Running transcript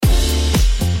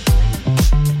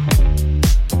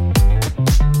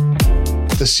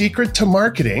The secret to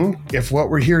marketing, if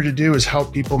what we're here to do is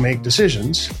help people make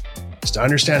decisions, is to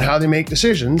understand how they make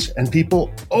decisions, and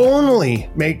people only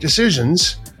make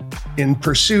decisions in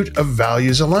pursuit of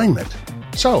values alignment.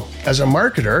 So, as a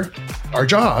marketer, our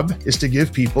job is to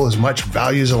give people as much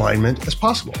values alignment as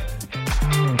possible.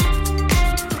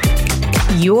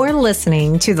 You're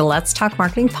listening to the Let's Talk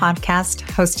Marketing podcast,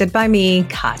 hosted by me,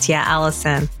 Katya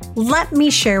Allison. Let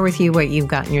me share with you what you've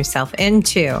gotten yourself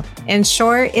into. In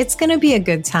short, it's going to be a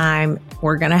good time.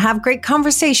 We're going to have great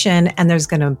conversation, and there's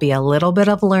going to be a little bit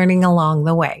of learning along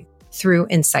the way. Through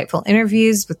insightful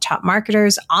interviews with top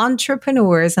marketers,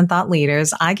 entrepreneurs, and thought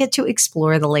leaders, I get to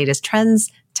explore the latest trends,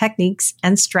 techniques,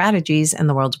 and strategies in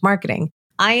the world of marketing.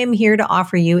 I am here to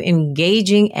offer you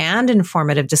engaging and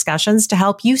informative discussions to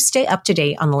help you stay up to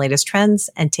date on the latest trends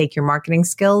and take your marketing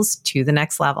skills to the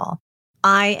next level.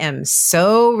 I am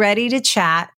so ready to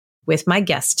chat with my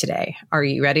guest today. Are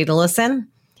you ready to listen?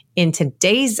 In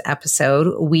today's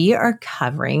episode, we are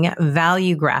covering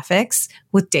Valuegraphics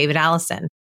with David Allison.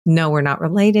 No, we're not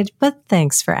related, but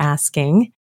thanks for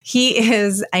asking. He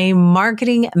is a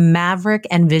marketing maverick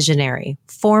and visionary,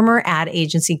 former ad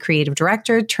agency creative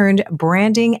director turned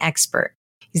branding expert.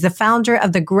 He's the founder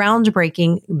of the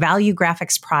groundbreaking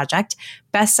Valuegraphics project,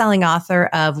 best-selling author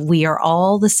of We Are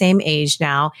All the Same Age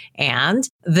Now and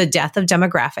The Death of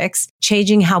Demographics,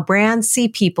 changing how brands see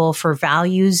people for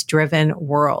values-driven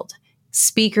world.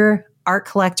 Speaker, art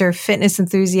collector, fitness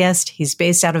enthusiast. He's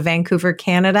based out of Vancouver,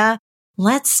 Canada.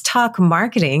 Let's talk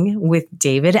marketing with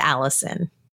David Allison.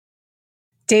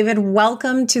 David,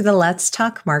 welcome to the Let's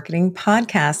Talk Marketing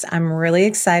podcast. I'm really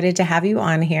excited to have you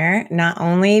on here, not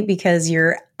only because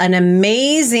you're an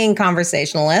amazing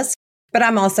conversationalist, but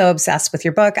I'm also obsessed with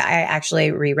your book. I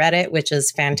actually reread it, which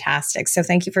is fantastic. So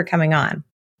thank you for coming on.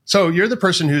 So you're the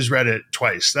person who's read it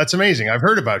twice. That's amazing. I've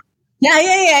heard about it.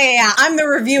 Yeah. I'm the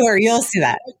reviewer. You'll see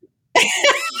that.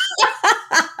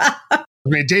 I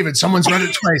mean, David, someone's read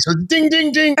it twice. So ding,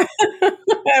 ding, ding.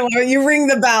 You ring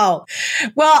the bell.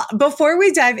 Well, before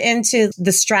we dive into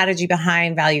the strategy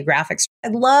behind Valuegraphics,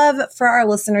 I'd love for our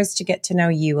listeners to get to know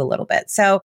you a little bit.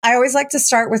 So I always like to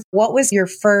start with, what was your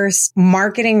first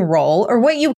marketing role, or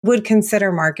what you would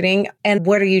consider marketing, and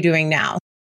what are you doing now?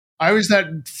 I was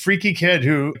that freaky kid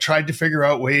who tried to figure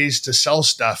out ways to sell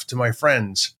stuff to my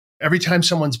friends. Every time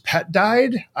someone's pet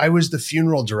died, I was the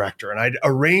funeral director, and I'd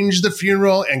arrange the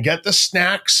funeral and get the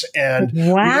snacks and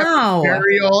wow,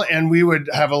 burial, and we would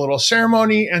have a little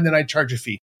ceremony, and then I'd charge a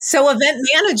fee. So event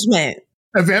management.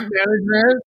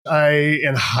 I,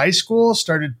 in high school,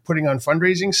 started putting on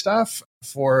fundraising stuff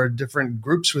for different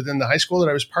groups within the high school that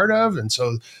I was part of. And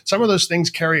so some of those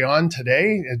things carry on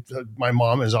today. My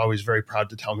mom is always very proud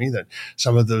to tell me that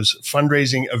some of those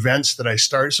fundraising events that I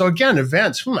started. So again,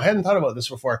 events, I hadn't thought about this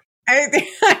before.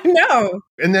 I know.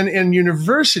 And then in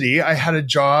university, I had a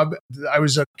job. I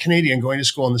was a Canadian going to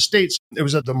school in the States. It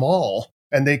was at the mall,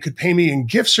 and they could pay me in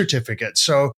gift certificates.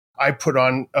 So I put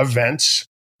on events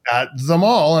at the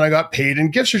mall, and I got paid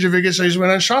in gift certificates. I just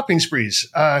went on shopping sprees.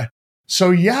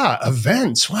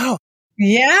 Events. Wow.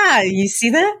 Yeah, you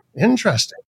see that?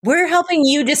 Interesting. We're helping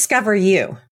you discover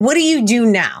you. What do you do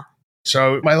now?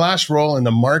 So my last role in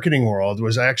the marketing world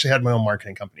was I actually had my own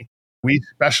marketing company. We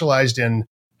specialized in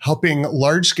helping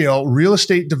large-scale real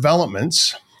estate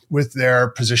developments with their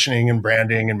positioning and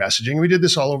branding and messaging. We did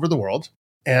this all over the world.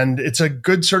 And it's a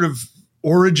good sort of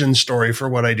origin story for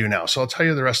what I do now. So I'll tell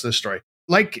you the rest of the story.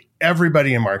 Like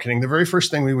everybody in marketing, the very first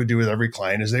thing we would do with every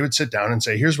client is they would sit down and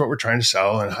say, here's what we're trying to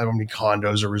sell, and how many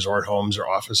condos or resort homes or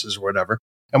offices or whatever.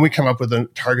 And we come up with a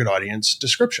target audience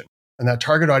description. And that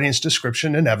target audience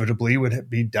description inevitably would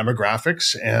be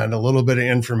demographics and a little bit of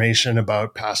information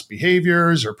about past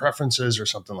behaviors or preferences or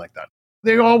something like that.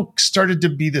 They all started to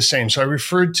be the same. So I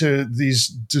referred to these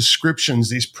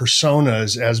descriptions, these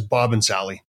personas, as Bob and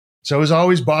Sally. So it was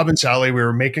always Bob and Sally. We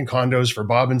were making condos for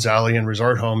Bob and Sally and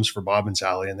resort homes for Bob and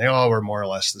Sally, and they all were more or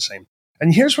less the same.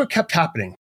 And here's what kept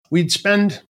happening. We'd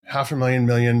spend $500,000,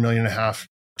 $1.5 million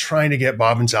trying to get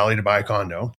Bob and Sally to buy a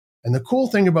condo. And the cool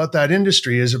thing about that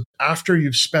industry is after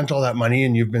you've spent all that money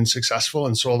and you've been successful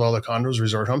and sold all the condos,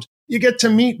 resort homes, you get to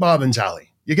meet Bob and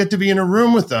Sally. You get to be in a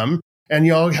room with them, and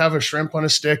you all have a shrimp on a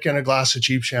stick and a glass of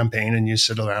cheap champagne, and you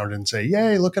sit around and say,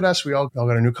 yay, look at us. We all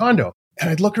got a new condo.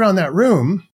 And I'd look around that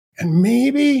room, and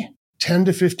maybe 10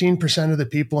 to 15% of the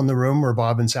people in the room were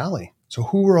Bob and Sally. So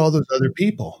who were all those other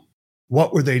people?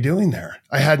 What were they doing there?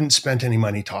 I hadn't spent any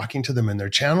money talking to them in their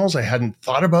channels. I hadn't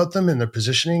thought about them in the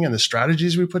positioning and the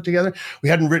strategies we put together. We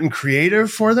hadn't written creative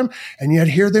for them. And yet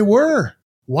here they were.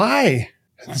 Why?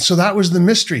 So that was the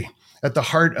mystery at the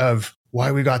heart of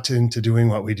why we got into doing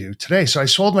what we do today. So I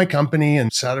sold my company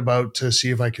and sat about to see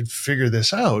if I could figure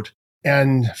this out.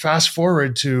 And fast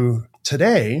forward to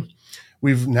today,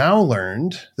 we've now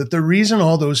learned that the reason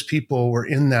all those people were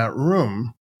in that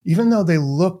room, even though they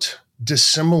looked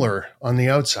dissimilar on the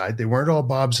outside, they weren't all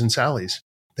Bobs and Sallys.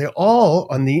 They all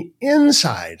on the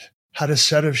inside had a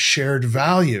set of shared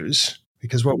values,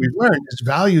 because what we've learned is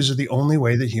values are the only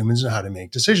way that humans know how to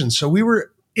make decisions. So we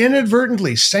were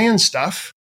inadvertently saying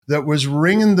stuff that was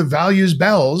ringing the values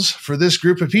bells for this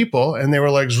group of people. And they were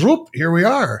like, zoop, here we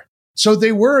are. So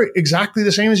they were exactly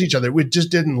the same as each other. We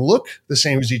just didn't look the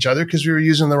same as each other because we were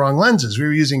using the wrong lenses. We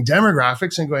were using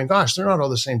demographics and going, gosh, they're not all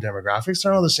the same demographics.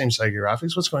 They're all the same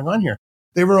psychographics. What's going on here?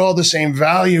 They were all the same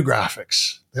value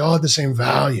graphics. They all had the same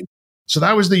value. So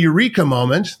that was the eureka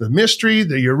moment, the mystery,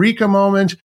 the eureka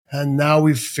moment. And now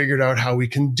we've figured out how we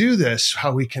can do this,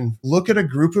 how we can look at a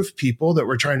group of people that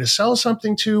we're trying to sell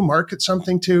something to, market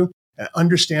something to, and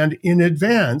understand in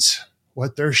advance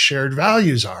what their shared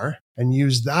values are, and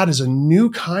use that as a new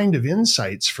kind of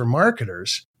insights for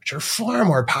marketers, which are far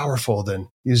more powerful than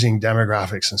using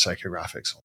demographics and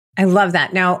psychographics. I love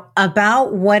that. Now,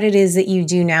 about what it is that you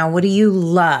do now, what do you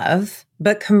love?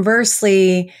 But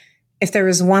conversely, if there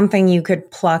was one thing you could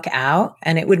pluck out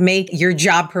and it would make your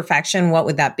job perfection, what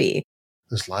would that be?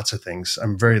 There's lots of things.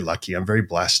 I'm very lucky. I'm very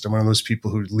blessed. I'm one of those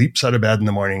people who leaps out of bed in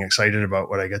the morning excited about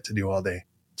what I get to do all day.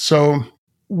 So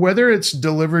whether it's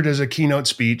delivered as a keynote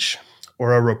speech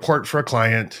or a report for a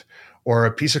client or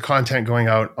a piece of content going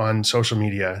out on social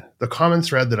media, the common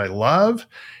thread that I love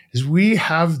is we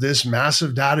have this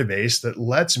massive database that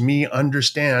lets me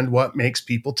understand what makes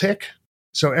people tick.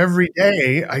 So every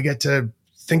day I get to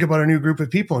think about a new group of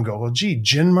people and go, well, gee,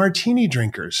 gin martini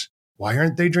drinkers, why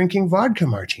aren't they drinking vodka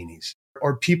martinis?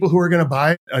 Or people who are going to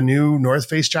buy a new North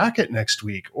Face jacket next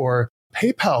week, or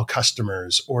PayPal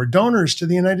customers, or donors to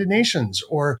the United Nations,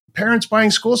 or parents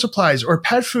buying school supplies, or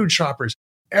pet food shoppers.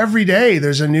 Every day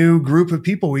there's a new group of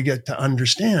people we get to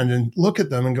understand and look at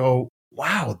them and go,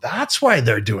 wow, that's why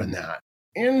they're doing that.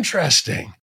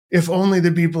 Interesting. If only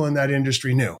the people in that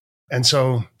industry knew. And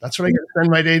so that's what I get to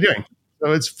spend my day doing.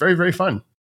 So it's very, very fun.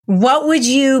 What would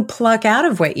you pluck out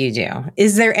of what you do?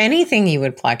 Is there anything you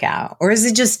would pluck out, or is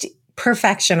it just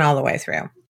perfection all the way through?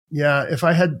 Yeah, if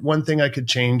I had one thing I could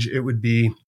change, it would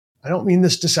be, I don't mean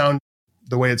this to sound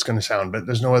the way it's going to sound, but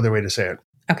there's no other way to say it.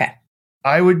 Okay.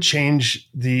 I would change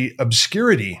the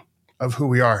obscurity of who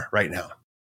we are right now.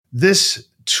 This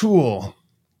tool,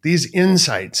 these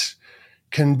insights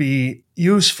can be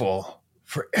useful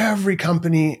for every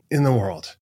company in the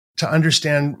world to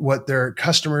understand what their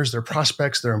customers, their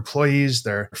prospects, their employees,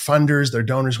 their funders, their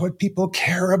donors, what people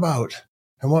care about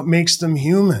and what makes them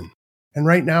human. And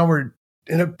right now we're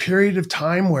in a period of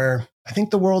time where I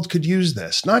think the world could use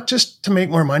this, not just to make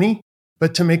more money,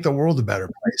 but to make the world a better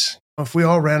place. If we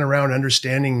all ran around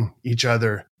understanding each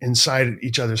other inside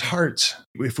each other's hearts,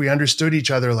 if we understood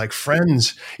each other like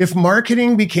friends, if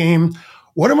marketing became,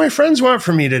 what do my friends want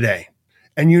from me today?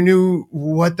 And you knew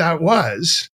what that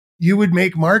was, you would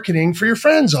make marketing for your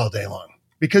friends all day long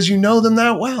because you know them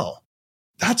that well.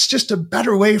 That's just a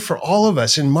better way for all of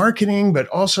us in marketing, but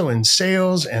also in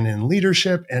sales and in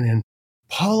leadership and in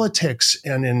politics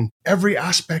and in every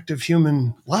aspect of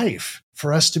human life,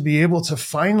 for us to be able to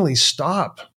finally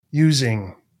stop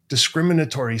using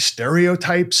discriminatory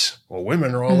stereotypes. Well,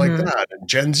 women are all like that, and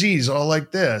Gen Z's all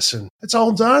like this, and it's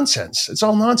all nonsense. It's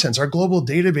all nonsense. Our global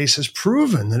database has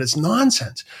proven that it's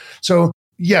nonsense. So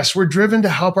yes, we're driven to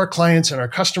help our clients and our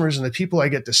customers and the people I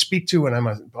get to speak to when I'm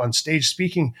on stage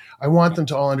speaking. I want them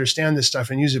to all understand this stuff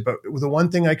and use it. But the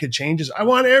one thing I could change is I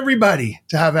want everybody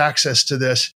to have access to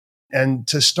this and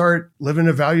to start living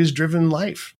a values-driven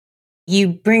life. You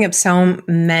bring up so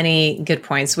many good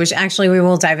points, which actually we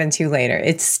will dive into later.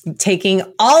 It's taking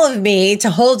all of me to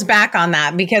hold back on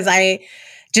that because I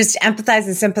just empathize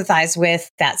and sympathize with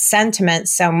that sentiment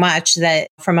so much that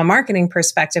from a marketing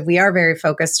perspective, we are very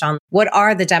focused on what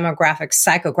are the demographics,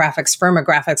 psychographics,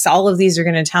 firmographics. All of these are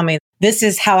going to tell me this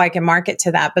is how I can market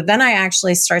to that. But then I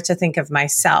actually start to think of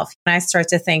myself and I start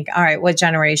to think, all right, what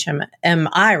generation am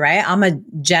I, right? I'm a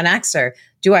Gen Xer.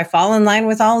 Do I fall in line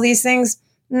with all these things?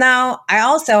 No, I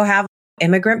also have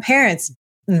immigrant parents.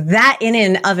 That in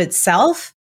and of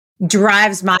itself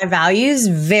drives my values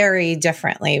very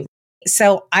differently.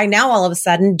 So I now all of a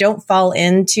sudden don't fall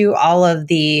into all of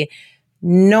the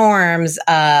norms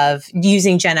of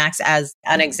using Gen X as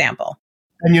an example.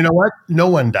 And you know what? No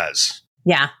one does.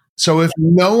 Yeah. So if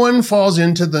no one falls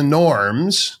into the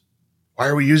norms, why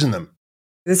are we using them?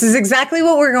 This is exactly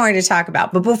what we're going to talk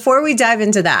about. But before we dive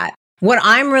into that, What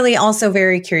I'm really also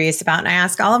very curious about, and I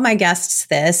ask all of my guests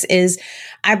this, is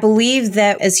I believe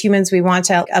that as humans, we want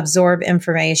to absorb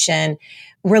information.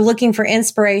 We're looking for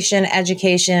inspiration,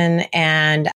 education,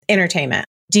 and entertainment.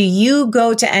 Do you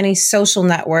go to any social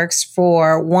networks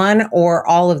for one or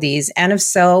all of these? And if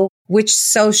so, which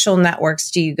social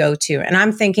networks do you go to? And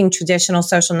I'm thinking traditional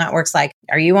social networks like,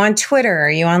 are you on Twitter?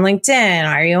 Are you on LinkedIn?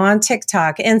 Are you on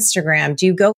TikTok, Instagram? Do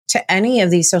you go to any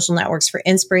of these social networks for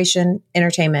inspiration,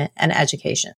 entertainment, and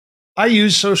education? I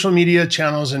use social media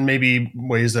channels in maybe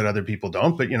ways that other people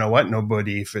don't, but you know what?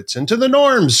 Nobody fits into the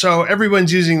norms. So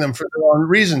everyone's using them for their own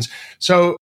reasons.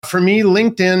 So for me,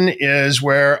 LinkedIn is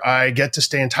where I get to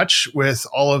stay in touch with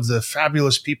all of the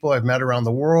fabulous people I've met around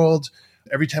the world.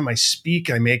 Every time I speak,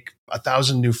 I make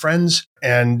 1,000 new friends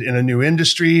and in a new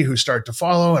industry who start to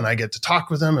follow, and I get to talk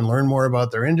with them and learn more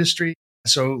about their industry.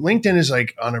 So LinkedIn is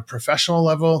like on a professional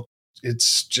level,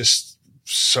 it's just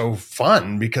so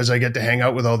fun because I get to hang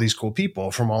out with all these cool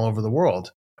people from all over the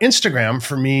world. Instagram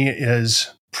for me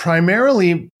is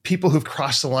primarily people who've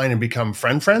crossed the line and become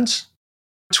friends.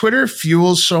 Twitter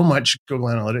fuels so much Google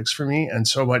Analytics for me and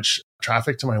so much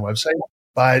traffic to my website,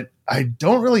 but I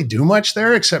don't really do much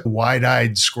there except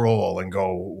wide-eyed scroll and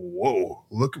go, whoa,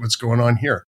 look what's going on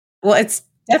here. Well, it's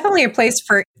definitely a place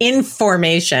for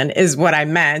information is what I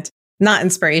meant, not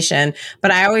inspiration.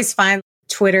 But I always find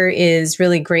Twitter is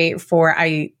really great for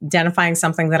identifying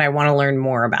something that I want to learn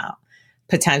more about,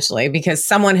 potentially, because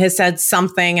someone has said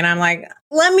something and I'm like,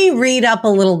 let me read up a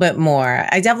little bit more.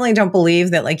 I definitely don't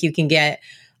believe that like you can get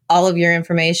all of your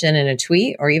information in a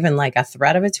tweet or even like a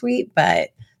thread of a tweet, but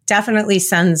definitely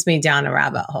sends me down a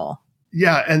rabbit hole.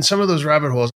 Yeah. And some of those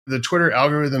rabbit holes, the Twitter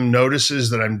algorithm notices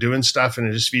that I'm doing stuff and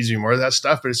it just feeds me more of that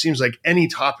stuff. But it seems like any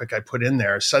topic I put in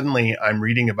there, suddenly I'm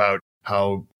reading about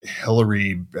how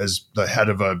Hillary, as the head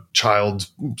of a child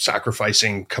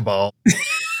sacrificing cabal,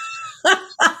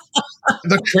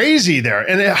 the crazy there,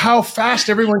 and how fast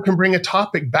everyone can bring a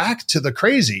topic back to the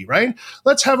crazy, right?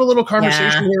 Let's have a little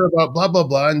conversation here about blah, blah,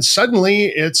 blah. And suddenly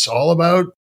it's all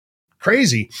about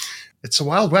crazy. It's a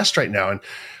Wild West right now. And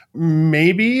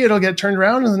maybe it'll get turned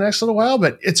around in the next little while,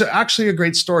 but it's actually a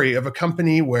great story of a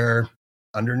company where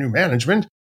under new management,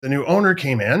 the new owner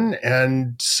came in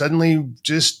and suddenly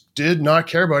just did not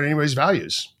care about anybody's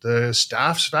values, the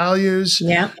staff's values,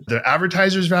 the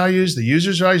advertisers' values, the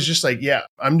users' values, just like, yeah,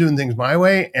 I'm doing things my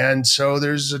way. And so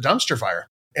there's a dumpster fire.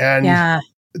 And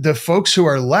the folks who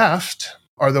are left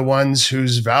are the ones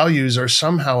whose values are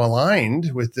somehow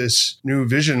aligned with this new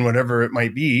vision, whatever it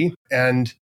might be.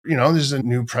 And you know, there's a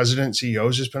new president, CEO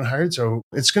has just been hired. So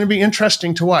it's going to be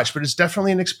interesting to watch, but it's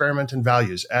definitely an experiment in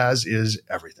values, as is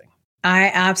everything.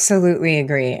 I absolutely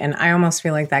agree. And I almost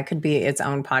feel like that could be its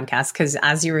own podcast because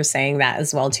as you were saying that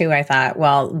as well, too, I thought,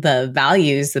 well, the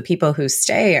values, the people who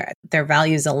stay, their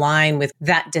values align with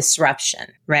that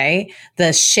disruption, right?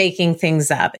 The shaking things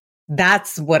up.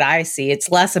 That's what I see. It's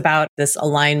less about this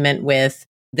alignment with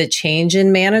the change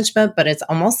in management, but it's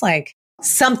almost like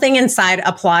something inside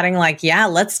applauding like, yeah,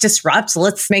 let's disrupt,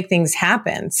 let's make things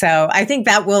happen. So I think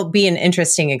that will be an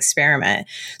interesting experiment.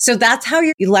 So that's how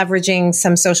you're leveraging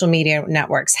some social media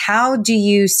networks. How do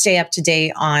you stay up to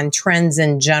date on trends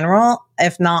in general,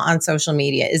 if not on social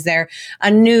media? Is there a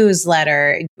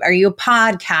newsletter? Are you a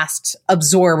podcast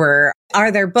absorber? Are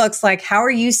there books? Like, how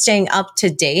are you staying up to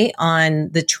date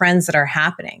on the trends that are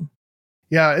happening?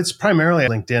 Yeah, it's primarily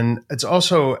LinkedIn. It's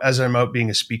also, as I'm out being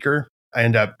a speaker, I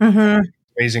end up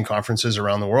amazing conferences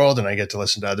around the world and I get to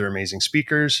listen to other amazing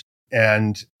speakers.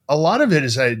 And a lot of it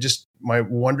is my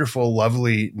wonderful,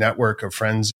 lovely network of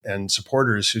friends and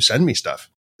supporters who send me stuff.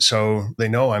 So they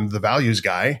know I'm the values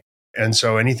guy. And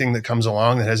so anything that comes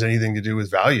along that has anything to do with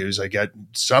values, I get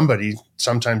somebody,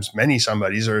 sometimes many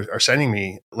somebodies are sending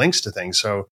me links to things.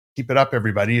 So keep it up,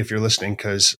 everybody, if you're listening,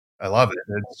 because I love it.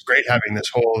 It's great having this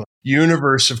whole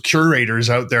universe of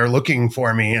curators out there looking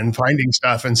for me and finding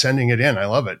stuff and sending it in. I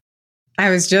love it.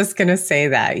 I was just going to say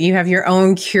that. You have your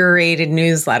own curated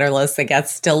newsletter list that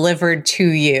gets delivered to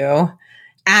you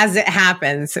as it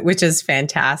happens, which is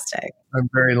fantastic. I'm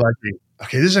very lucky.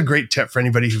 Okay, this is a great tip for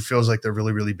anybody who feels like they're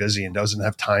really, really busy and doesn't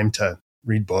have time to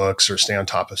read books or stay on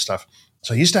top of stuff.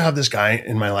 So I used to have this guy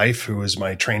in my life who was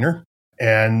my trainer,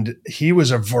 and he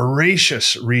was a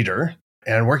voracious reader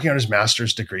and working on his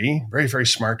master's degree, very, very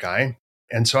smart guy.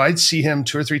 And so I'd see him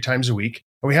 2 or 3 times a week.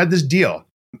 And we had this deal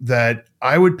that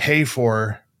I would pay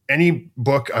for any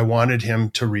book I wanted him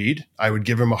to read. I would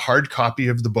give him a hard copy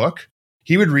of the book.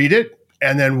 He would read it.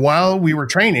 And then while we were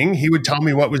training, he would tell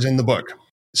me what was in the book.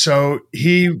 So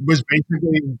he was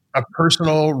basically a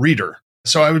personal reader.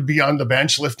 So I would be on the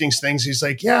bench lifting things. He's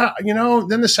like, yeah,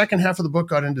 then the second half of the book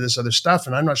got into this other stuff.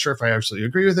 And I'm not sure if I absolutely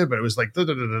agree with it, but it was like, da,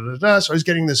 da, da, da, da, da. So I was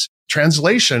getting this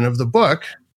translation of the book.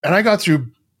 And I got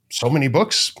through so many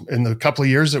books in the couple of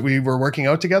years that we were working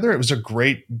out together. It was a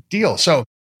great deal. So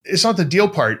it's not the deal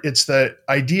part. It's the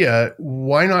idea.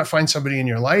 Why not find somebody in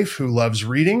your life who loves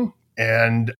reading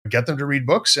and get them to read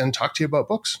books and talk to you about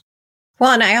books?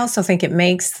 Well, and I also think it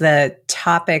makes the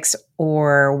topics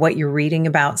or what you're reading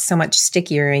about so much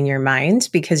stickier in your mind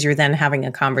because you're then having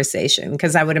a conversation.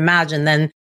 Because I would imagine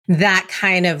then that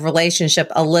kind of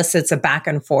relationship elicits a back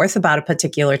and forth about a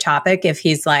particular topic. If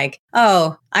he's like,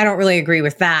 oh, I don't really agree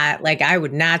with that, like I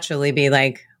would naturally be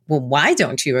like, well, why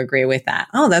don't you agree with that?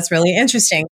 Oh, that's really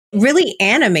interesting. Really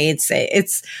animates it.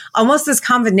 It's almost this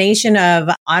combination of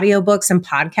audiobooks and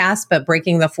podcasts, but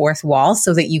breaking the fourth wall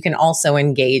so that you can also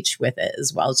engage with it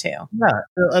as well, too. Yeah,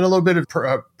 and a little bit of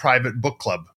private book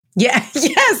club. Yeah,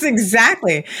 yes,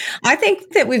 exactly. I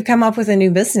think that we've come up with a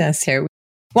new business here.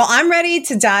 Well, I'm ready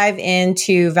to dive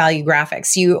into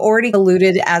Valuegraphics. You already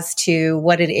alluded as to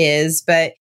what it is,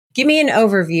 but give me an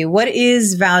overview. What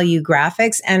is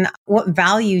Valuegraphics and what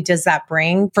value does that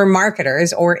bring for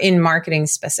marketers or in marketing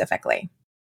specifically?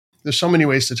 There's so many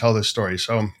ways to tell this story.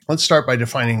 So let's start by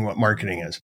defining what marketing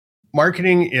is.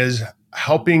 Marketing is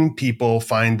helping people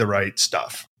find the right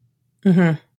stuff.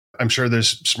 Mm-hmm. I'm sure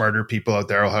there's smarter people out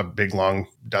there who'll have big, long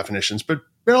definitions, but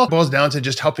it all boils down to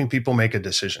just helping people make a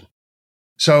decision.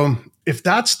 So if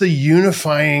that's the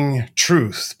unifying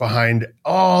truth behind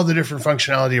all the different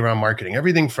functionality around marketing,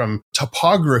 everything from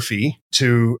topography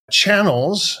to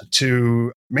channels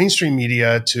to mainstream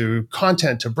media to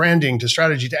content to branding to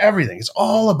strategy to everything, it's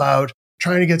all about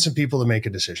trying to get some people to make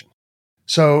a decision.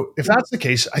 So if that's the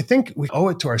case, I think we owe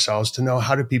it to ourselves to know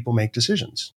how do people make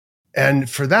decisions. And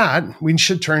for that, we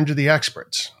should turn to the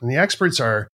experts. And the experts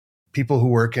are people who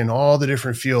work in all the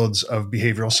different fields of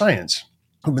behavioral science,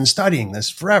 who've been studying this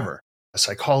forever.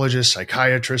 Psychologists,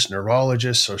 psychiatrists,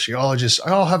 neurologists, sociologists,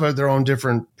 all have their own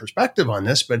different perspective on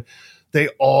this, but they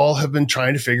all have been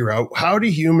trying to figure out how do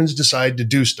humans decide to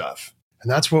do stuff?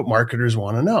 And that's what marketers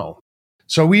want to know.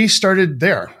 So we started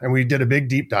there and we did a big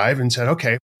deep dive and said,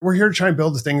 okay, we're here to try and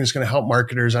build a thing that's going to help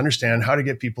marketers understand how to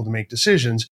get people to make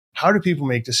decisions. How do people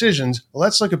make decisions? Well,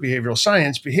 let's look at behavioral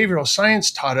science. Behavioral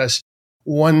science taught us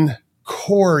one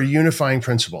core unifying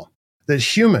principle.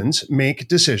 That humans make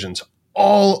decisions,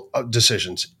 all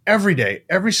decisions, every day,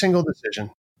 every single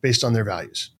decision based on their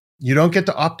values. You don't get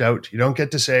to opt out. You don't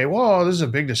get to say, well, this is a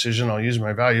big decision. I'll use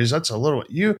my values. That's a little,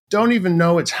 you don't even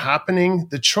know it's happening.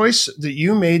 The choice that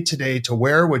you made today to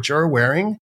wear what you're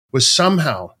wearing was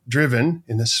somehow driven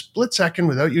in a split second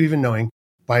without you even knowing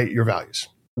by your values.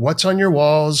 What's on your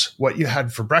walls, what you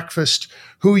had for breakfast,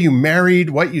 who you married,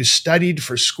 what you studied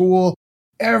for school.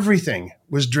 Everything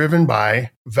was driven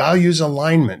by values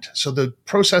alignment. So the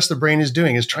process the brain is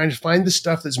doing is trying to find the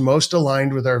stuff that's most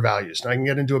aligned with our values. Now I can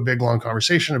get into a big, long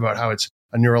conversation about how it's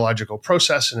a neurological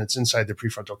process and it's inside the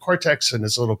prefrontal cortex and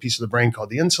it's a little piece of the brain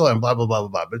called the insula and blah, blah, blah, blah,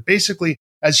 blah. But basically,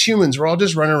 as humans, we're all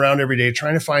just running around every day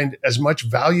trying to find as much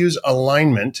values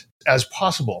alignment as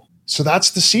possible. So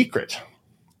that's the secret.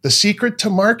 The secret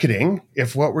to marketing,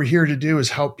 if what we're here to do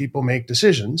is help people make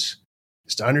decisions,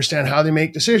 is to understand how they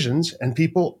make decisions, and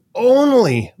people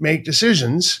only make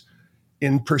decisions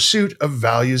in pursuit of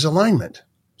values alignment.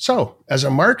 So as a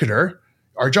marketer,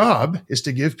 our job is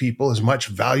to give people as much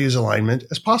values alignment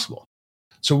as possible.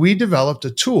 So we developed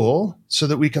a tool so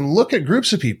that we can look at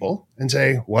groups of people and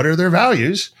say, what are their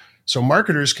values? So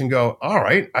marketers can go, all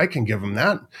right, I can give them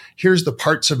that. Here's the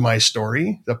parts of my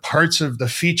story, the parts of the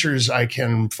features I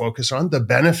can focus on, the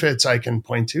benefits I can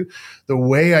point to, the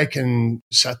way I can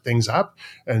set things up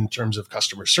in terms of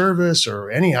customer service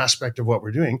or any aspect of what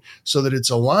we're doing so that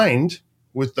it's aligned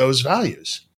with those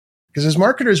values. Because as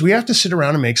marketers, we have to sit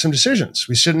around and make some decisions.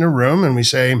 We sit in a room and we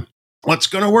say, what's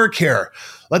going to work here?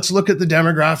 Let's look at the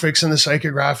demographics and the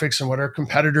psychographics and what our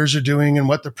competitors are doing and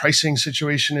what the pricing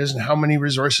situation is and how many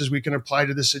resources we can apply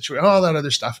to this situation, all that other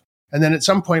stuff. And then at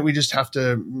some point, we just have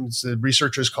to, the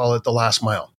researchers call it the last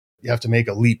mile. You have to make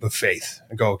a leap of faith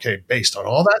and go, okay, based on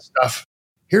all that stuff,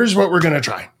 here's what we're going to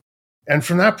try. And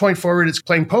from that point forward, it's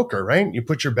playing poker, right? You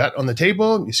put your bet on the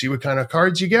table, you see what kind of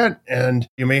cards you get, and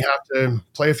you may have to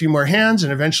play a few more hands,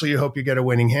 and eventually you hope you get a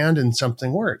winning hand and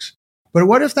something works. But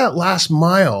what if that last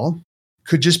mile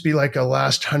could just be like a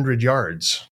last 100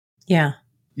 yards? Yeah.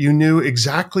 You knew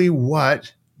exactly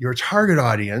what your target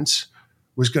audience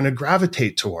was going to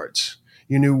gravitate towards.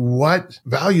 You knew what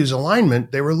values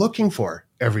alignment they were looking for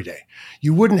every day.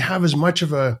 You wouldn't have as much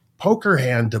of a poker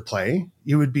hand to play.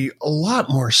 You would be a lot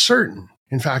more certain.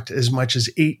 In fact, as much as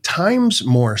 8 times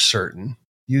more certain,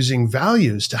 using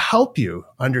values to help you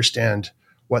understand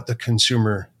what the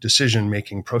consumer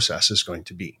decision-making process is going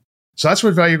to be. So that's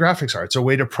what value graphics are. It's a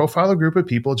way to profile a group of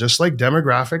people, just like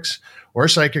demographics or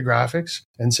psychographics,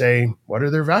 and say, what are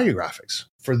their value graphics?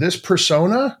 For this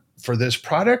persona, for this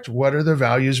product, what are the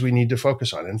values we need to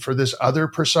focus on? And for this other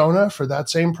persona, for that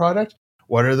same product,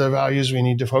 what are the values we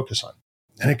need to focus on?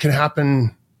 And it can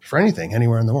happen for anything,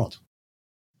 anywhere in the world.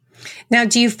 Now,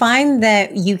 do you find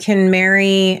that you can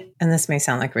marry, and this may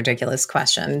sound like a ridiculous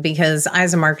question, because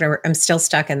as a marketer, I'm still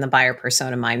stuck in the buyer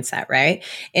persona mindset, right?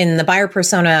 In the buyer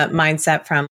persona mindset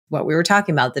from what we were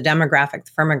talking about, the demographic,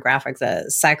 the firmographic, the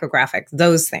psychographic,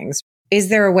 those things. Is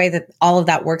there a way that all of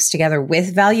that works together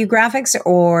with value graphics,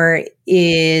 or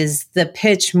is the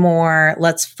pitch more,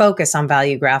 let's focus on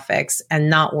value graphics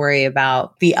and not worry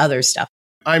about the other stuff?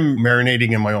 I'm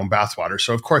marinating in my own bathwater.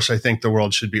 So of course, I think the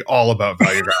world should be all about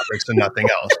value graphics and nothing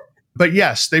else. But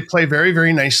yes, they play very,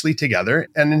 very nicely together.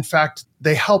 And in fact,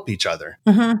 they help each other.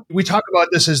 Mm-hmm. We talk about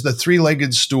this as the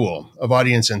three-legged stool of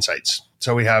audience insights.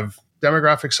 So we have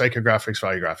demographics, psychographics,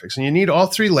 value graphics, and you need all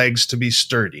three legs to be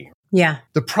sturdy. Yeah.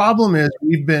 The problem is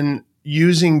we've been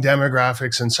using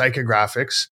demographics and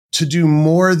psychographics to do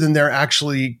more than they're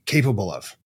actually capable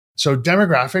of. So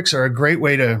demographics are a great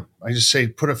way to, I just say,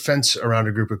 put a fence around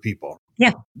a group of people.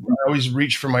 Yeah. I always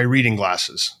reach for my reading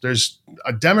glasses. There's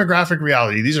a demographic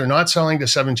reality. These are not selling to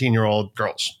 17-year-old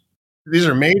girls. These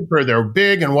are made for, they're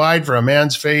big and wide for a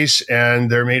man's face, and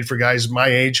they're made for guys my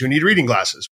age who need reading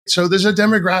glasses. So there's a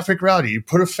demographic reality. You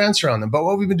put a fence around them. But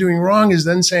what we've been doing wrong is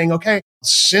then saying, okay,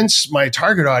 since my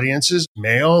target audience is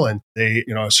male and they,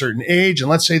 a certain age, and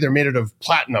let's say they're made out of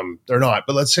platinum, they're not,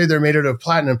 but let's say they're made out of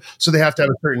platinum, so they have to have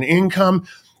a certain income.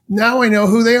 Now I know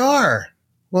who they are.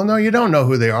 Well, no, you don't know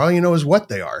who they are. All you know is what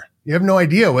they are. You have no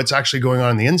idea what's actually going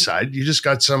on the inside. You just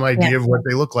got some idea of what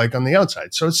they look like on the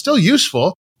outside. So it's still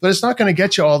useful, but it's not going to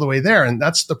get you all the way there. And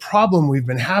that's the problem we've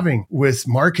been having with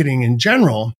marketing in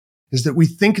general, is that we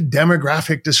think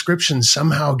demographic descriptions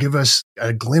somehow give us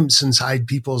a glimpse inside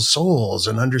people's souls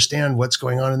and understand what's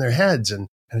going on in their heads. And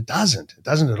it doesn't. It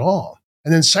doesn't at all.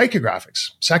 And then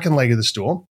psychographics, second leg of the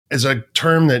stool, is a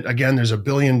term that, again, there's a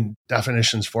billion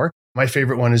definitions for. My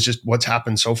favorite one is just what's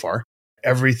happened so far.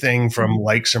 Everything from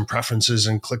likes and preferences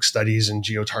and click studies and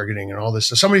geo-targeting and all this.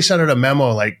 So somebody sent out a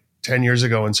memo like 10 years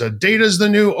ago and said, data's the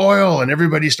new oil. And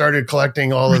everybody started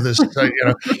collecting all of this.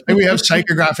 And we have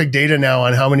psychographic data now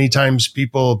on how many times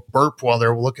people burp while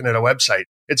they're looking at a website.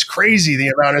 It's crazy the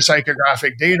amount of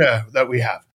psychographic data that we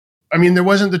have. I mean, there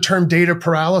wasn't the term data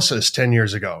paralysis 10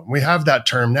 years ago. We have that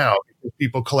term now because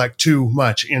people collect too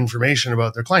much information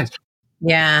about their clients.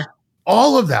 Yeah.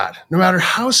 All of that, no matter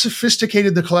how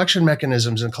sophisticated the collection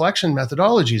mechanisms and collection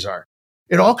methodologies are,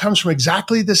 it all comes from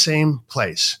exactly the same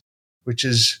place, which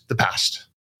is the past.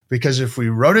 Because if we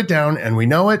wrote it down and we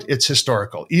know it, it's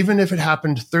historical. Even if it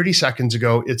happened 30 seconds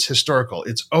ago, it's historical.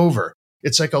 It's over.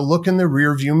 It's like a look in the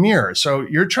rearview mirror. So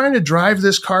you're trying to drive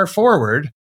this car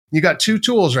forward. You got two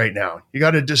tools right now. You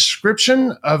got a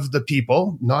description of the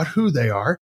people, not who they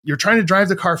are. You're trying to drive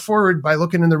the car forward by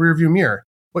looking in the rearview mirror.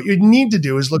 What you need to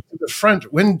do is look at the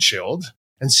front windshield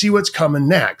and see what's coming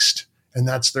next. And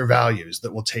that's their values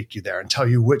that will take you there and tell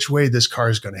you which way this car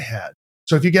is going to head.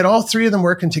 So if you get all three of them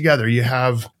working together, you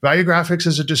have value graphics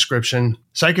as a description,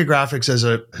 psychographics as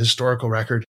a historical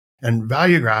record, and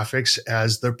value graphics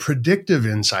as the predictive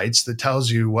insights that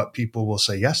tells you what people will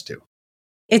say yes to.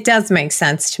 It does make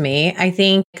sense to me. I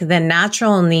think the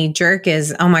natural knee jerk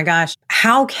is, oh my gosh,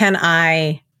 how can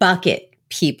I bucket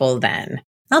people then?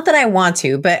 Not that I want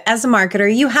to, but as a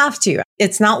marketer, you have to.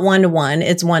 It's not one-to-one,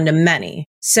 it's one-to-many.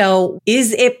 So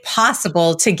is it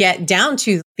possible to get down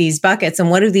to these buckets,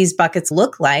 and what do these buckets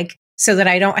look like so that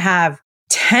I don't have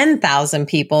 10,000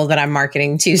 people that I'm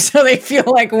marketing to so they feel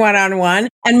like one-on-one,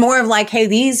 and more of like, hey,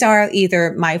 these are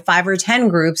either my 5 or 10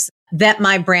 groups that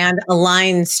my brand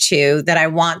aligns to that I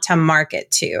want to market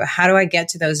to? How do I get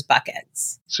to those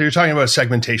buckets? So you're talking about a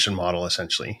segmentation model,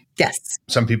 essentially. Yes.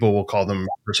 Some people will call them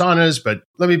personas, but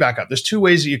let me back up. There's two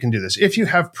ways that you can do this. If you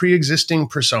have pre-existing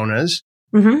personas,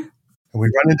 and we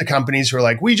run into companies who are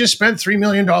like, we just spent $3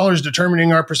 million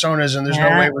determining our personas and there's no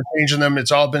way we're changing them.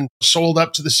 It's all been sold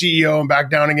up to the CEO and back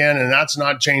down again, and that's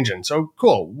not changing. So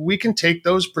cool. We can take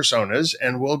those personas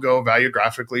and we'll go value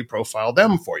graphically profile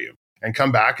them for you and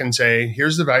come back and say,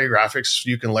 here's the value graphics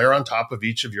you can layer on top of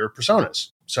each of your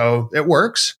personas. So it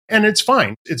works and it's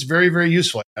fine. It's very, very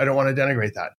useful. I don't want to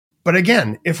denigrate that. But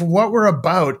again, if what we're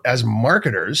about as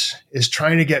marketers is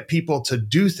trying to get people to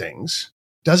do things,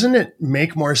 Doesn't it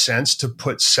make more sense to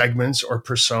put segments or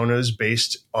personas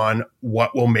based on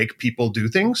what will make people do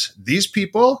things? These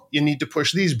people, you need to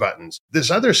push these buttons. This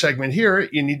other segment here,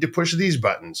 you need to push these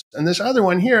buttons. And this other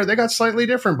one here, they got slightly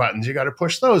different buttons. You got to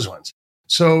push those ones.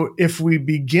 So if we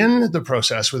begin the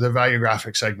process with a value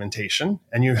graphic segmentation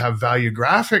and you have value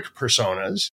graphic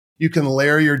personas, you can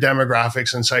layer your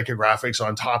demographics and psychographics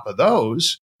on top of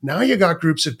those. Now you got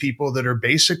groups of people that are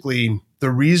basically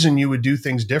the reason you would do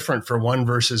things different for one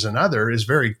versus another is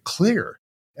very clear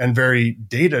and very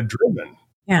data driven.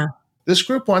 Yeah. This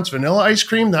group wants vanilla ice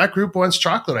cream. That group wants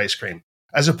chocolate ice cream,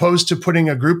 as opposed to putting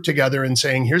a group together and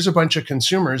saying, here's a bunch of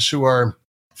consumers who are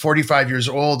 45 years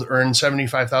old, earn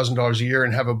 $75,000 a year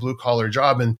and have a blue collar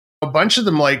job. And a bunch of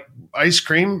them like ice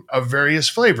cream of various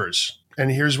flavors.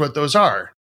 And here's what those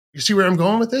are. You see where I'm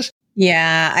going with this?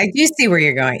 Yeah, I do see where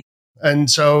you're going.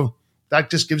 And so that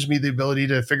just gives me the ability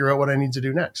to figure out what I need to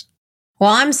do next.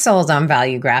 Well, I'm sold on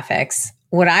value graphics.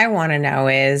 What I want to know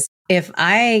is if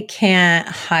I can't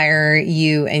hire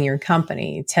you and your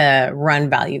company to run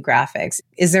value graphics,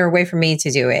 is there a way for me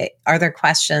to do it? Are there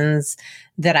questions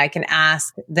that I can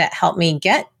ask that help me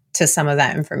get to some of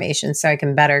that information so I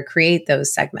can better create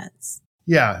those segments?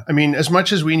 Yeah. I mean, as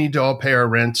much as we need to all pay our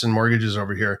rents and mortgages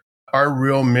over here, our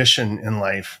real mission in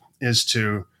life is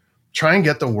to try and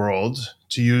get the world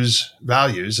to use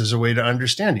values as a way to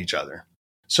understand each other.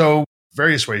 So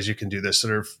various ways you can do this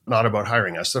that are not about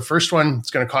hiring us. The first one,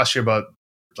 it's going to cost you about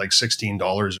like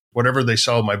 $16, whatever they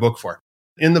sell my book for.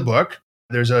 In the book,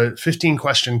 there's a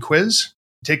 15-question quiz.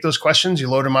 Take those questions, you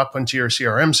load them up into your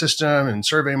CRM system and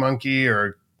SurveyMonkey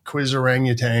or Quiz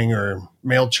Orangutan or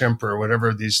MailChimp or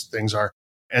whatever these things are,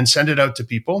 and send it out to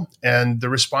people. And the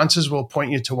responses will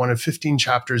point you to one of 15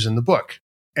 chapters in the book.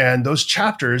 And those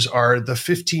chapters are the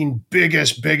 15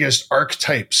 biggest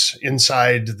archetypes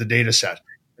inside the data set.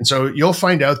 And so you'll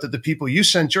find out that the people you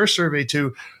sent your survey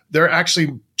to, they're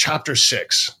actually chapter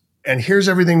 6. And here's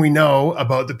everything we know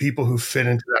about the people who fit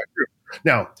into that group.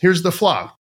 Now, here's the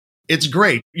flaw. It's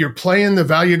great. You're playing the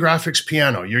value graphics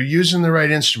piano. You're using the right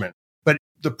instrument. But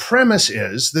the premise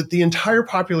is that the entire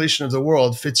population of the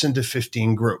world fits into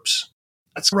 15 groups.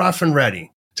 That's rough and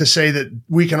ready to say that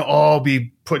we can all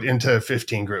be put into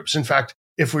 15 groups. In fact,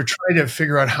 if we're trying to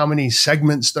figure out how many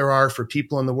segments there are for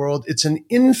people in the world, it's an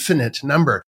infinite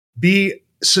number. Be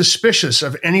suspicious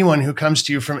of anyone who comes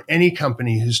to you from any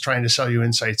company who's trying to sell you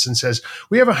insights and says,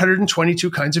 we have 122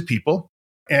 kinds of people.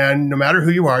 And no matter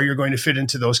who you are, you're going to fit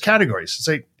into those categories. It's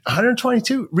like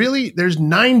 122? Really? There's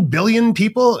 9 billion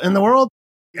people in the world?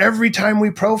 Every time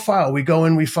we profile, we go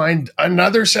and we find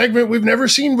another segment we've never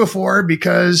seen before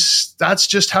because that's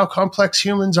just how complex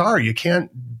humans are. You can't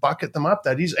bucket them up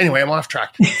that easy. Anyway, I'm off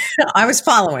track. I was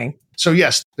following. So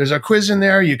yes, there's a quiz in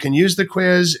there. You can use the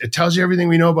quiz. It tells you everything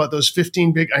we know about those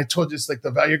 15 I told you it's like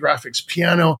the value graphics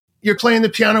piano. You're playing the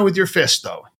piano with your fist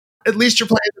though. At least you're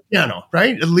playing the piano,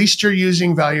 right? At least you're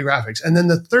using value graphics. And then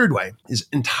the third way is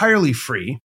entirely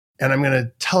free. And I'm going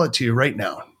to tell it to you right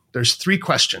now. There's 3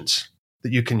 questions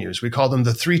that you can use. We call them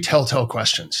the 3 telltale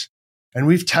questions. And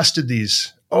we've tested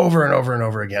these over and over and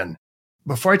over again.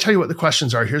 Before I tell you what the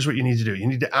questions are, here's what you need to do. You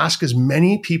need to ask as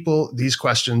many people these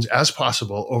questions as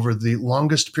possible over the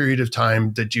longest period of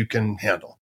time that you can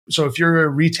handle. So if you're a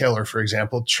retailer, for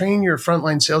example, train your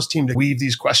frontline sales team to weave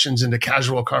these questions into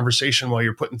casual conversation while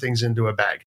you're putting things into a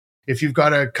bag. If you've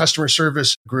got a customer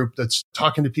service group that's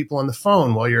talking to people on the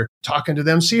phone while you're talking to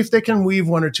them, see if they can weave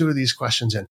 1 or 2 of these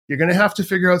questions in. You're going to have to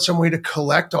figure out some way to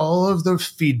collect all of the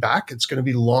feedback. It's going to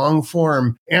be long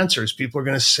form answers. People are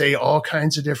going to say all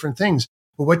kinds of different things.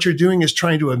 But what you're doing is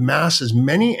trying to amass as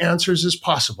many answers as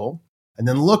possible and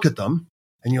then look at them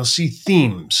and you'll see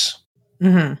themes.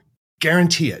 Mm-hmm.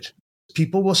 Guarantee it.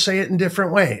 People will say it in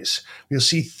different ways. You'll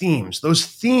see themes. Those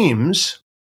themes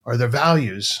are the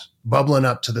values bubbling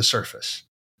up to the surface.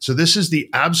 So this is the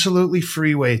absolutely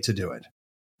free way to do it.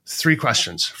 3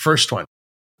 questions. First one,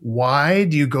 why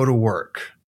do you go to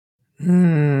work?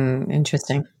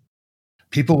 Interesting.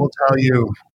 People will tell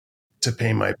you to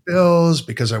pay my bills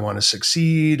because I want to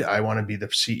succeed. I want to be the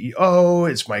CEO.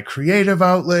 It's my creative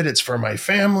outlet. It's for my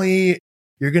family.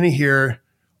 You're going to hear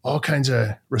all kinds of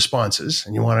responses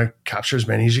and you want to capture as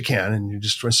many as you can. And you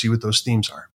just want to see what those themes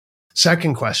are.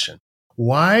 Second question,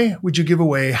 why would you give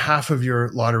away half of your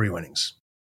lottery winnings?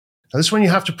 Now, this one you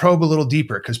have to probe a little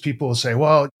deeper because people will say,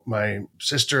 well, my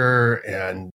sister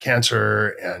and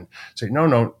cancer, and say,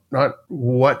 no, not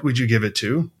what would you give it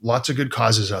to? Lots of good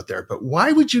causes out there. But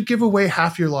why would you give away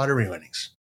half your lottery winnings?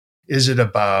 Is it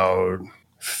about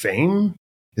fame?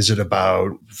 Is it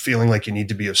about feeling like you need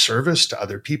to be of service to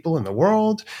other people in the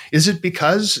world? Is it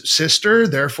because sister,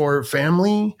 therefore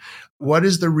family? What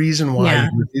is the reason why Yeah.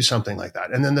 you would do something like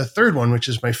that? And then the third one, which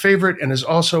is my favorite and is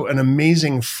also an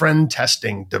amazing friend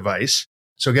testing device.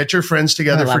 So get your friends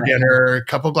together for dinner, a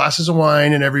couple glasses of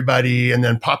wine and everybody, and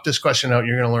then pop this question out.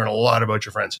 You're going to learn a lot about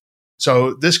your friends.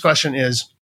 So this question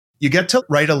is, you get to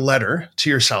write a letter to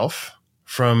yourself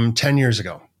from 10 years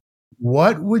ago.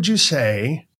 What would you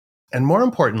say? And more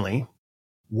importantly,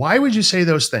 why would you say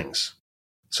those things?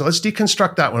 So let's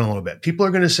deconstruct that one a little bit. People are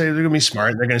going to say, they're going to be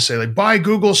smart. They're going to say, like, buy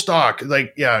Google stock.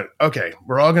 Like, yeah, okay,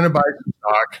 we're all going to buy some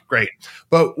stock. Great.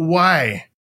 But why?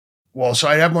 Well, so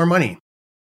I have more money.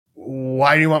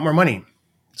 Why do you want more money?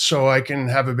 So I can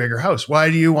have a bigger house. Why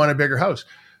do you want a bigger house?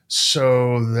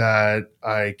 So that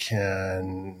I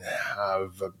can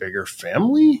have a bigger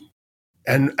family.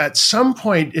 And at some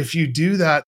point, if you do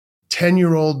that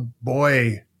 10-year-old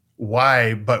boy,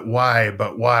 why, but why,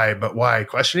 but why, but why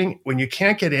questioning, when you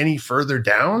can't get any further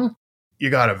down, you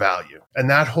got a value. And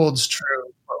that holds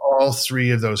true for all three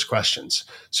of those questions.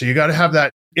 So you got to have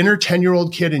that inner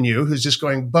 10-year-old kid in you who's just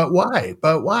going, but why,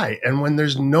 but why? And when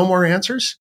there's no more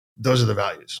answers, those are the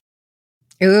values.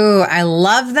 Ooh, I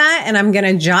love that. And I'm going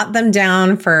to jot them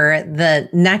down for the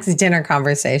next dinner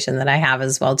conversation that I have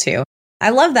as well, too. I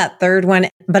love that third one,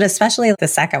 but especially the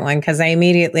second one, because I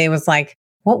immediately was like,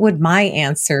 what would my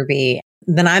answer be?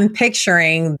 Then I'm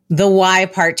picturing the why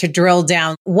part to drill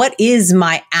down. What is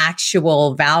my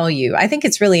actual value? I think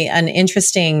it's really an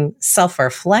interesting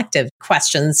self-reflective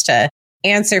questions to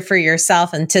answer for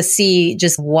yourself and to see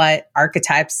just what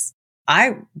archetypes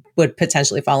I would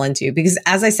potentially fall into. Because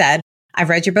as I said, I've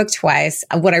read your book twice.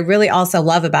 What I really also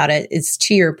love about it is,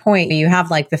 to your point, you have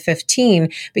like the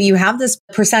 15, but you have this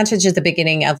percentage at the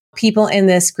beginning of people in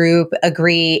this group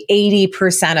agree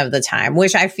 80% of the time,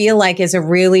 which I feel like is a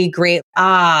really great,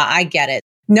 I get it.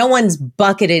 No one's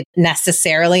bucketed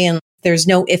necessarily, and there's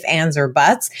no ifs, ands, or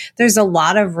buts. There's a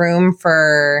lot of room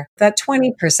for that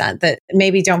 20% that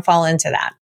maybe don't fall into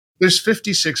that. There's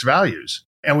 56 values,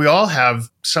 and we all have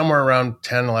somewhere around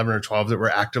 10, 11, or 12 that we're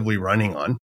actively running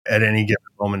on at any given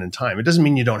moment in time. It doesn't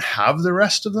mean you don't have the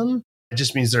rest of them. It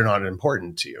just means they're not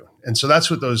important to you. And so that's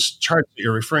what those charts that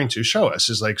you're referring to show us,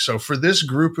 is like, so for this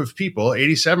group of people,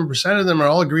 87% of them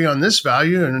all agree on this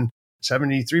value and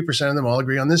 73% of them all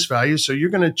agree on this value. So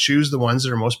you're going to choose the ones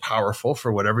that are most powerful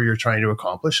for whatever you're trying to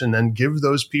accomplish, and then give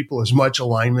those people as much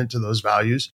alignment to those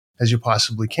values as you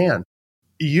possibly can.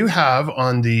 You have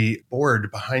on the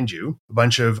board behind you a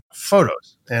bunch of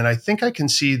photos, and I think I can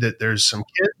see that there's some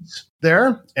kids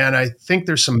there, and I think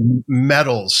there's some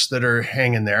medals that are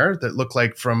hanging there that look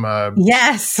like from a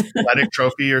athletic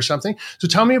trophy or something. So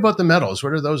tell me about the medals.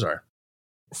 What are those?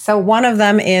 So one of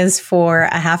them is for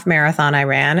a half marathon I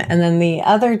ran, and then the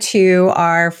other two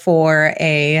are for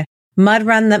a mud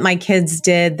run that my kids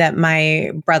did that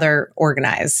my brother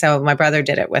organized. So my brother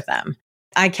did it with them.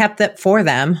 I kept it for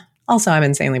them. Also, I'm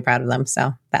insanely proud of them,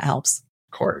 so that helps.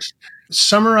 Of course.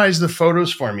 Summarize the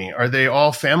photos for me. Are they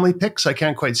all family pics? I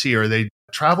can't quite see. Are they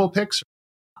travel pics?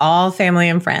 All family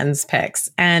and friends pics.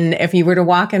 And if you were to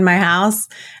walk in my house,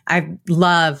 I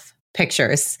love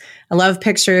pictures. I love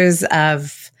pictures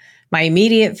of my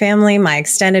immediate family, my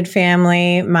extended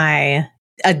family, my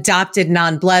adopted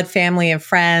non-blood family of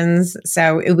friends.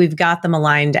 So we've got them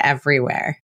aligned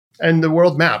everywhere. And the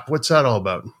world map, what's that all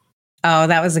about? Oh,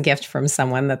 that was a gift from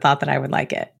someone that thought that I would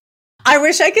like it. I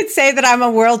wish I could say that I'm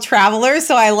a world traveler,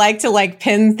 so I like to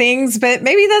pin things, but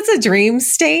maybe that's a dream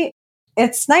state.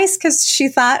 It's nice because she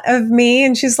thought of me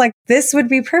and she's like, this would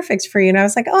be perfect for you. And I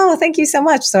was like, oh, thank you so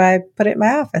much. So I put it in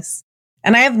my office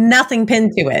and I have nothing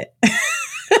pinned to it.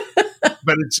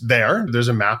 But it's there. There's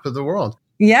a map of the world.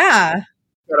 Yeah.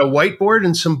 Got a whiteboard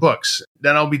and some books.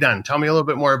 Then I'll be done. Tell me a little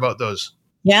bit more about those.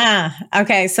 Yeah.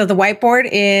 Okay. So the whiteboard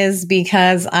is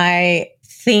because I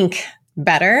think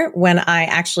better when I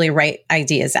actually write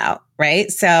ideas out,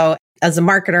 right? So as a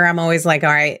marketer, I'm always like,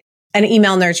 all right, an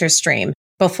email nurture stream.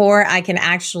 Before I can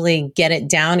actually get it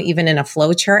down, even in a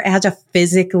flow chart, I had to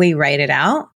physically write it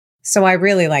out. So I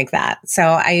really like that. So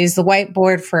I use the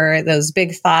whiteboard for those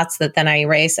big thoughts that then I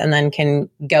erase and then can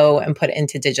go and put it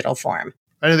into digital form.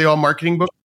 Are they all marketing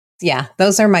books? Yeah,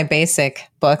 those are my basic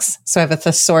books. So I have a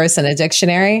thesaurus and a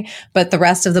dictionary, but the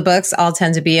rest of the books all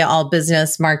tend to be all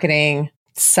business, marketing,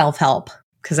 self-help,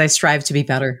 because I strive to be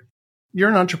better. You're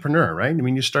an entrepreneur, right? I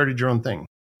mean, you started your own thing.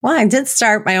 Well, I did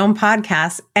start my own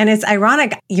podcast, and it's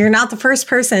ironic. You're not the first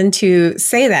person to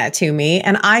say that to me,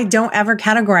 and I don't ever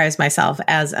categorize myself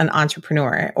as an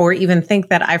entrepreneur or even think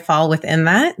that I fall within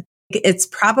that. It's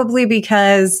probably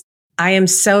because I am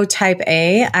so type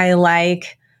A. I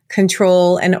like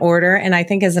control and order. And I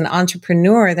think as an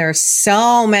entrepreneur, there are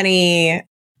so many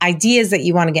ideas that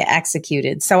you want to get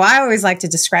executed. So I always like to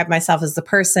describe myself as the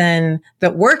person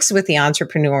that works with the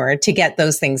entrepreneur to get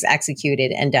those things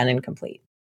executed and done and complete.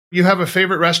 You have a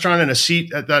favorite restaurant and a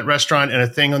seat at that restaurant and a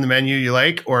thing on the menu you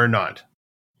like or not?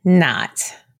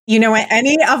 Not. You know what?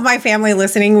 Any of my family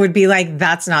listening would be like,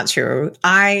 that's not true.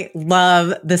 I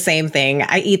love the same thing.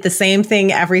 I eat the same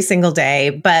thing every single day,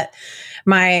 but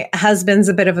my husband's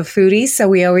a bit of a foodie, so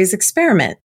we always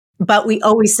experiment, but we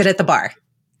always sit at the bar.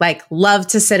 Like, love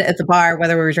to sit at the bar,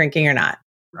 whether we're drinking or not.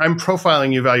 I'm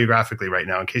profiling you value-graphically right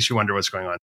now in case you wonder what's going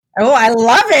on. Oh, I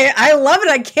love it. I love it.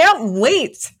 I can't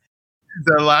wait.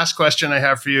 The last question I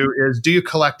have for you is, do you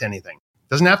collect anything? It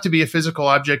doesn't have to be a physical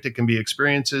object. It can be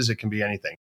experiences. It can be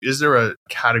anything. Is there a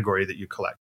category that you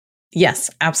collect?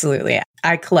 Yes, absolutely.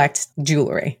 I collect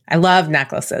jewelry. I love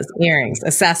necklaces, earrings,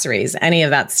 accessories, any of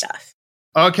that stuff.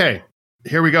 Okay,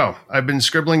 here we go. I've been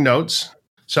scribbling notes.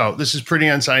 So this is pretty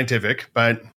unscientific,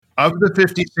 but of the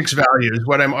 56 values,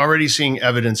 what I'm already seeing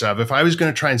evidence of, if I was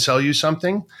going to try and sell you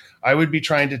something, I would be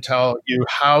trying to tell you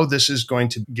how this is going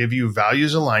to give you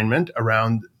values alignment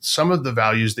around some of the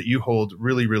values that you hold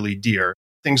really, really dear.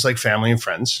 Things like family and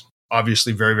friends,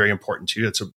 obviously very, very important to you.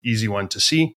 It's an easy one to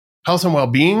see. Health and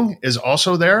well-being is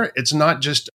also there. It's not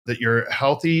just that you're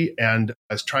healthy and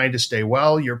trying to stay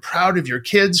well. You're proud of your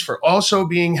kids for also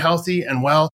being healthy and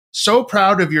well. So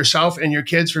proud of yourself and your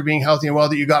kids for being healthy and well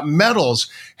that you got medals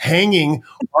hanging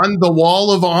on the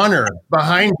wall of honor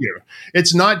behind you.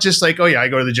 It's not just like, oh yeah, I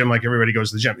go to the gym like everybody goes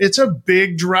to the gym. It's a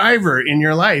big driver in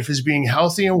your life is being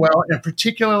healthy and well, and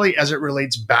particularly as it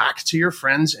relates back to your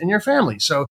friends and your family.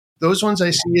 So those ones I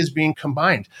see as being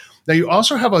combined. Now you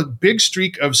also have a big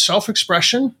streak of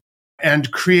self-expression and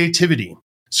creativity.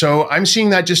 So I'm seeing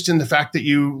that just in the fact that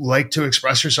you like to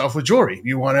express yourself with jewelry.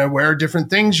 You want to wear different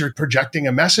things. You're projecting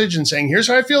a message and saying, here's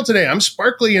how I feel today. I'm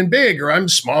sparkly and big, or I'm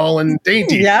small and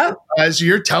dainty. Yeah. As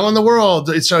you're telling the world.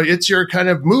 So it's your kind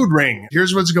of mood ring.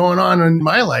 Here's what's going on in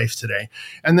my life today.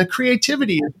 And the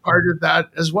creativity is part of that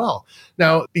as well.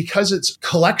 Now, because it's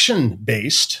collection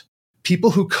based,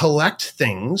 people who collect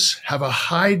things have a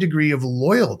high degree of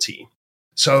loyalty.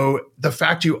 So the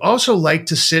fact you also like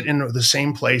to sit in the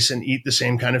same place and eat the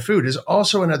same kind of food is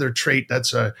also another trait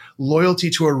that's a loyalty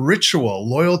to a ritual,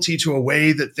 loyalty to a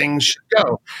way that things should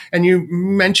go. And you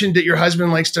mentioned that your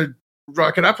husband likes to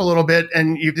rock it up a little bit,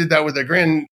 and you did that with a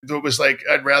grin that was like,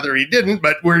 I'd rather he didn't,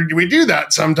 but we do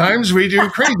that sometimes. We do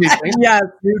crazy things. Yes.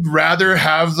 You'd rather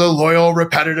have the loyal,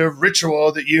 repetitive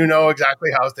ritual that you know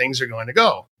exactly how things are going to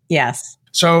go. Yes.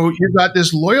 So you've got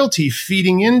this loyalty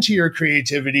feeding into your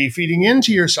creativity, feeding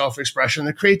into your self-expression.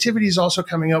 The creativity is also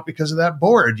coming out because of that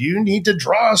board. You need to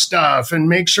draw stuff and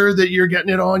make sure that you're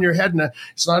getting it all in your head. And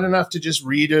it's not enough to just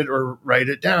read it or write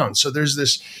it down. So there's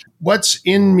this, what's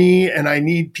in me, and I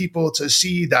need people to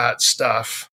see that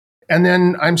stuff. And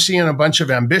then I'm seeing a bunch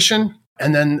of ambition.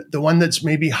 And then the one that's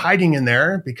maybe hiding in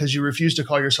there because you refuse to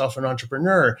call yourself an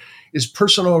entrepreneur is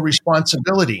personal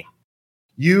responsibility.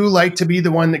 You like to be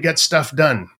the one that gets stuff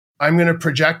done. I'm going to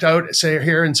project out, say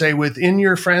here and say within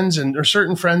your friends and or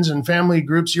certain friends and family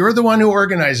groups, you're the one who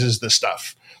organizes the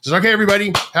stuff. Says, okay,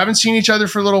 everybody, haven't seen each other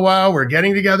for a little while. We're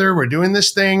getting together. We're doing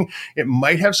this thing. It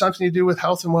might have something to do with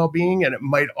health and well-being, and it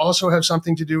might also have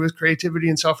something to do with creativity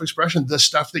and self-expression, the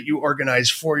stuff that you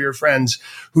organize for your friends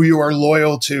who you are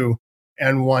loyal to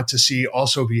and want to see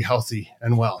also be healthy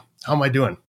and well. How am I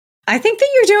doing? I think that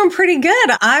you're doing pretty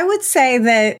good. I would say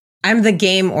that I'm the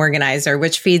game organizer,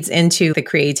 which feeds into the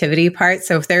creativity part.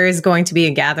 So if there is going to be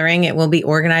a gathering, it will be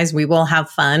organized. We will have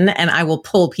fun and I will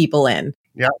pull people in.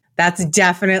 Yeah. That's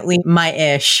definitely my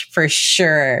ish for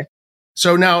sure.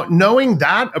 So now knowing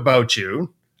that about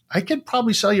you, I could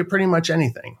probably sell you pretty much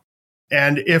anything.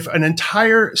 And if an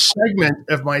entire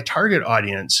segment of my target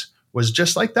audience was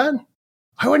just like that,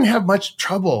 I wouldn't have much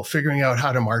trouble figuring out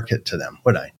how to market to them,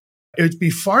 would I? It would be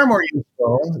far more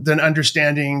useful than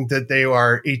understanding that they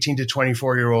are 18 to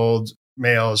 24-year-old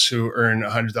males who earn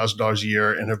 $100,000 a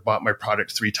year and have bought my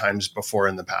product 3 times before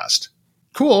in the past.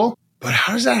 Cool, but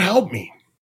how does that help me?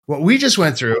 What we just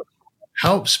went through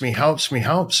helps me,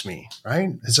 right?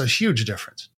 It's a huge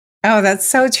difference. Oh, that's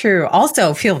so true.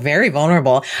 Also, feel very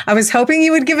vulnerable. I was hoping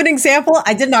you would give an example.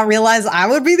 I did not realize I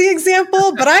would be the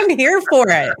example, but I'm here for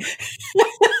it.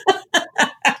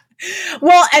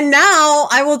 Well, and now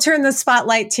I will turn the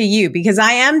spotlight to you because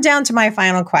I am down to my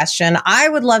final question. I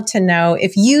would love to know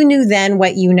if you knew then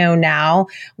what you know now,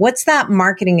 what's that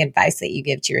marketing advice that you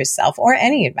give to yourself or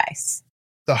any advice?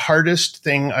 The hardest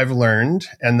thing I've learned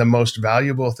and the most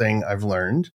valuable thing I've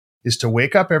learned is to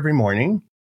wake up every morning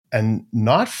and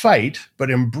not fight, but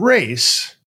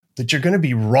embrace that you're going to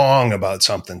be wrong about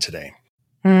something today.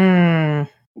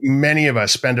 Many of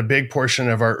us spend a big portion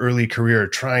of our early career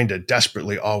trying to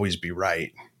desperately always be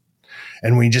right.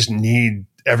 And we just need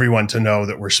everyone to know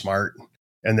that we're smart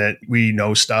and that we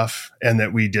know stuff and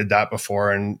that we did that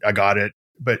before and I got it.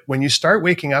 But when you start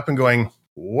waking up and going,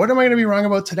 what am I going to be wrong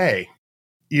about today?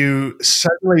 You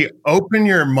suddenly open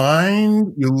your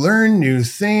mind, you learn new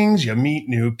things, you meet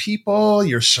new people,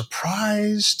 you're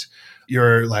surprised.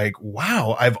 You're like,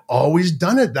 wow, I've always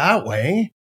done it that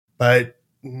way, but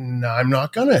no, I'm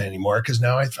not going to anymore because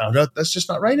now I found out that's just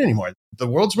not right anymore. The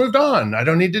world's moved on. I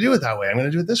don't need to do it that way. I'm going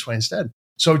to do it this way instead.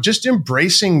 So just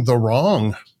embracing the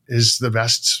wrong is the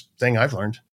best thing I've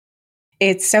learned.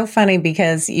 It's so funny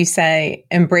because you say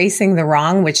embracing the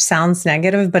wrong, which sounds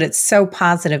negative, but it's so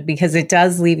positive because it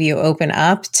does leave you open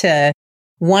up to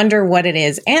wonder what it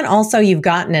is. And also you've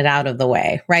gotten it out of the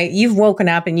way, right? You've woken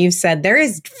up and you've said there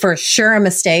is for sure a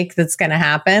mistake that's going to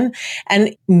happen.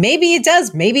 And maybe it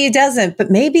does, maybe it doesn't,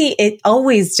 but maybe it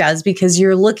always does because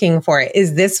you're looking for it.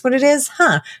 Is this what it is?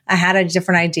 I had a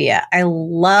different idea. I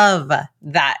love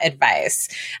that advice.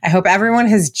 I hope everyone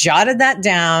has jotted that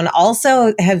down.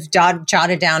 Also have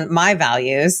jotted down my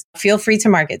values. Feel free to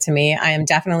market to me. I am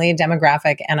definitely a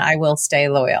demographic and I will stay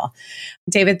loyal.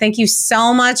 David, thank you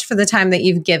so much for the time that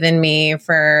you've given me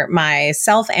for my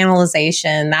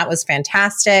self-analyzation. That was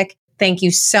fantastic. Thank you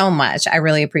so much. I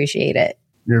really appreciate it.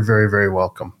 You're very, very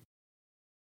welcome.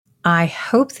 I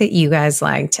hope that you guys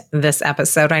liked this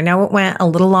episode. I know it went a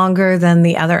little longer than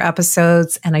the other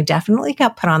episodes, and I definitely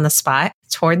got put on the spot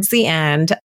towards the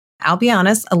end. I'll be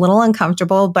honest, a little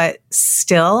uncomfortable, but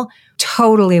still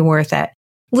totally worth it.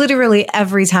 Literally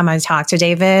every time I talk to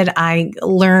David, I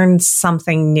learn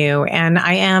something new, and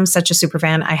I am such a super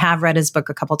fan. I have read his book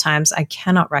a couple times. I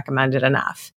cannot recommend it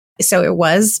enough. So it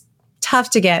was tough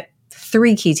to get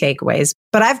 3 key takeaways,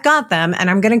 but I've got them and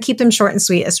I'm going to keep them short and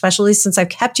sweet, especially since I've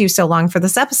kept you so long for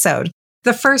this episode.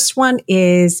 The first one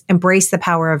is embrace the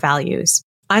power of values.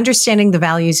 Understanding the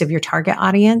values of your target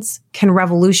audience can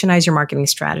revolutionize your marketing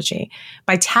strategy.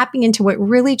 By tapping into what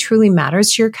really truly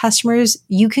matters to your customers,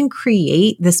 you can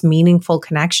create this meaningful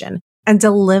connection and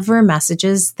deliver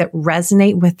messages that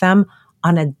resonate with them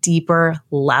on a deeper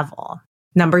level.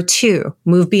 Number 2,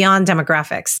 move beyond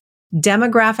demographics.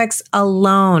 Demographics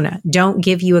alone don't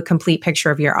give you a complete picture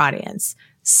of your audience.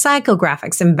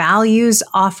 Psychographics and values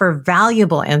offer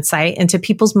valuable insight into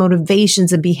people's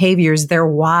motivations and behaviors, their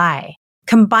why.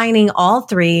 Combining all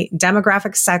 3,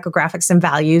 demographics, psychographics, and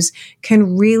values,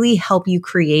 can really help you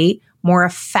create more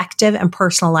effective and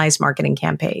personalized marketing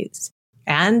campaigns.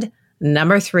 And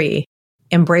number 3,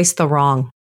 embrace the wrong.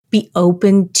 Be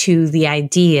open to the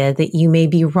idea that you may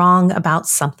be wrong about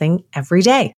something every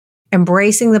day.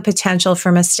 Embracing the potential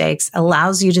for mistakes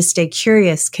allows you to stay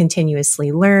curious,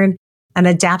 continuously learn, and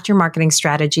adapt your marketing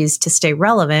strategies to stay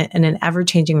relevant in an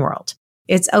ever-changing world.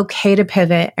 It's okay to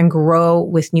pivot and grow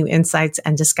with new insights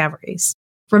and discoveries.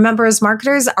 Remember, as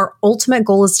marketers, our ultimate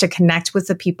goal is to connect with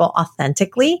the people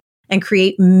authentically and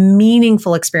create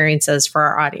meaningful experiences for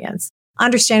our audience.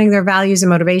 Understanding their values and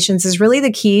motivations is really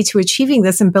the key to achieving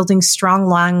this and building strong,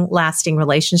 long-lasting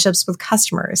relationships with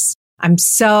customers. I'm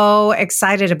so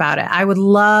excited about it. I would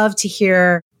love to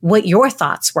hear what your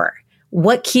thoughts were.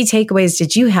 What key takeaways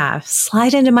did you have?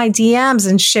 Slide into my DMs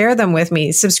and share them with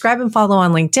me. Subscribe and follow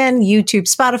on LinkedIn, YouTube,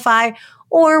 Spotify,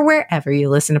 or wherever you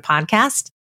listen to podcasts.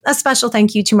 A special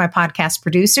thank you to my podcast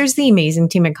producers, the amazing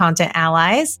team at Content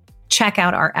Allies. Check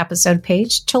out our episode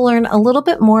page to learn a little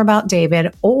bit more about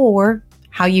David or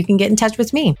how you can get in touch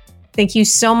with me. Thank you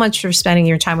so much for spending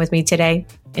your time with me today.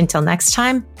 Until next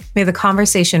time, may the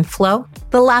conversation flow,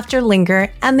 the laughter linger,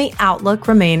 and the outlook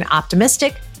remain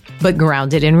optimistic, but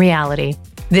grounded in reality.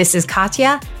 This is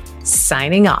Katya,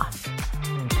 signing off.